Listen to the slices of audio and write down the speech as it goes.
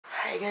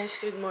Hi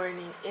guys, good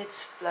morning.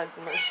 It's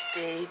Vlogmas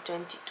day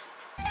 22.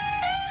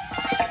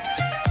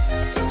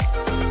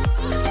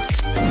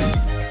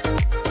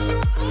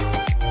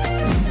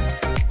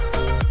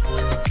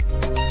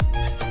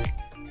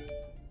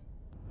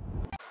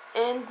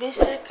 And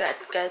Mr.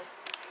 CatCat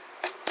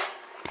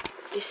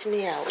is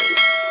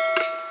meowing.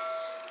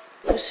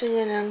 Gusto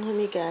niya nang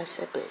humiga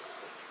sa bed.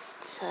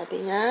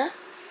 Sabi niya,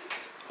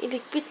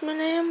 iligpit mo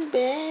na yung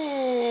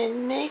bed.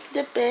 Make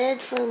the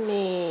bed for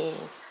me.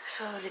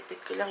 So,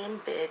 lipit ko lang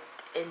yung bed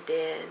and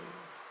then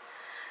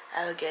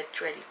I'll get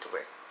ready to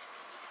work.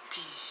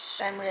 Peace.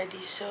 I'm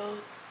ready,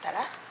 so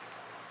tara.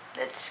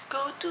 Let's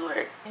go to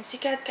work. And si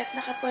CatCat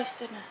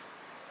nakapwesto na.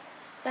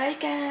 Bye,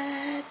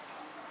 Cat!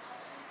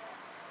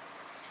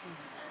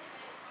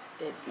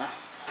 Dead na.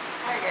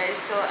 Hi guys,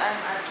 so I'm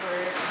at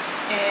work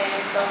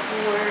and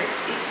before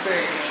is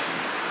burning.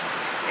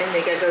 And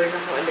may gagawin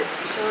ako ulit.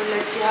 So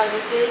let's see how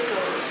the day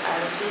goes.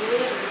 I'll see you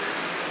later.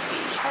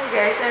 Hi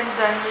guys, I'm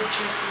done with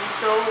duty.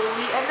 So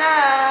uwi na.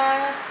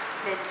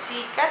 Let's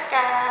see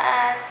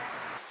CatCat.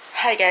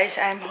 Hi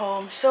guys, I'm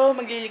home. So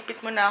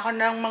magliligpit muna ako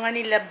ng mga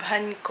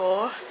nilabhan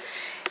ko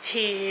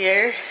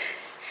here.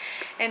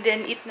 And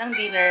then eat ng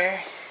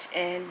dinner.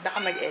 And baka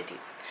mag-edit.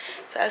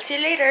 So I'll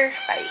see you later.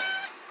 Bye.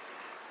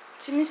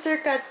 Si Mr.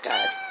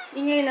 CatCat,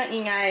 ingay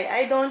ng ingay.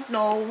 I don't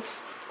know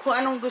kung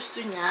anong gusto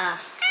niya.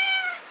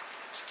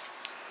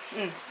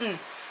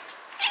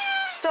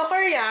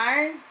 Stalker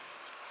yarn?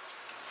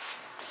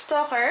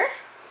 Stalker?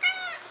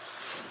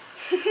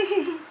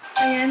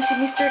 Ayan, si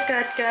Mr.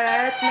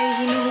 CatCat, may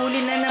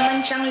hinuhuli na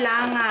naman siyang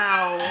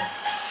langaw.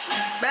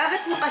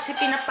 Bakit mo kasi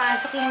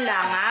pinapasok yung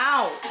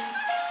langaw?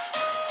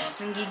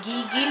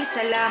 Nanggigigil sa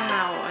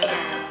langaw.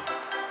 Ayan.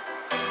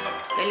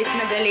 Galit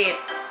na galit.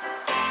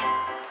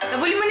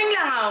 Nabuli mo ng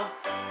langaw.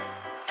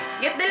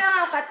 Get the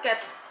langaw, CatCat.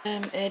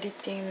 I'm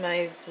editing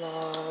my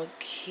vlog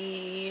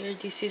here.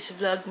 This is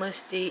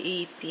Vlogmas day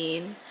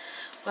 18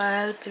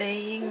 while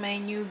playing my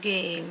new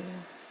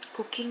game,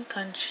 Cooking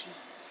Country.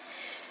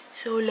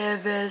 So,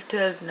 level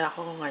 12 na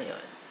ako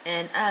ngayon.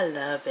 And I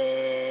love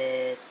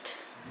it.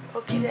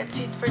 Okay,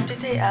 that's it for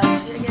today. I'll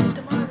see you again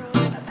tomorrow.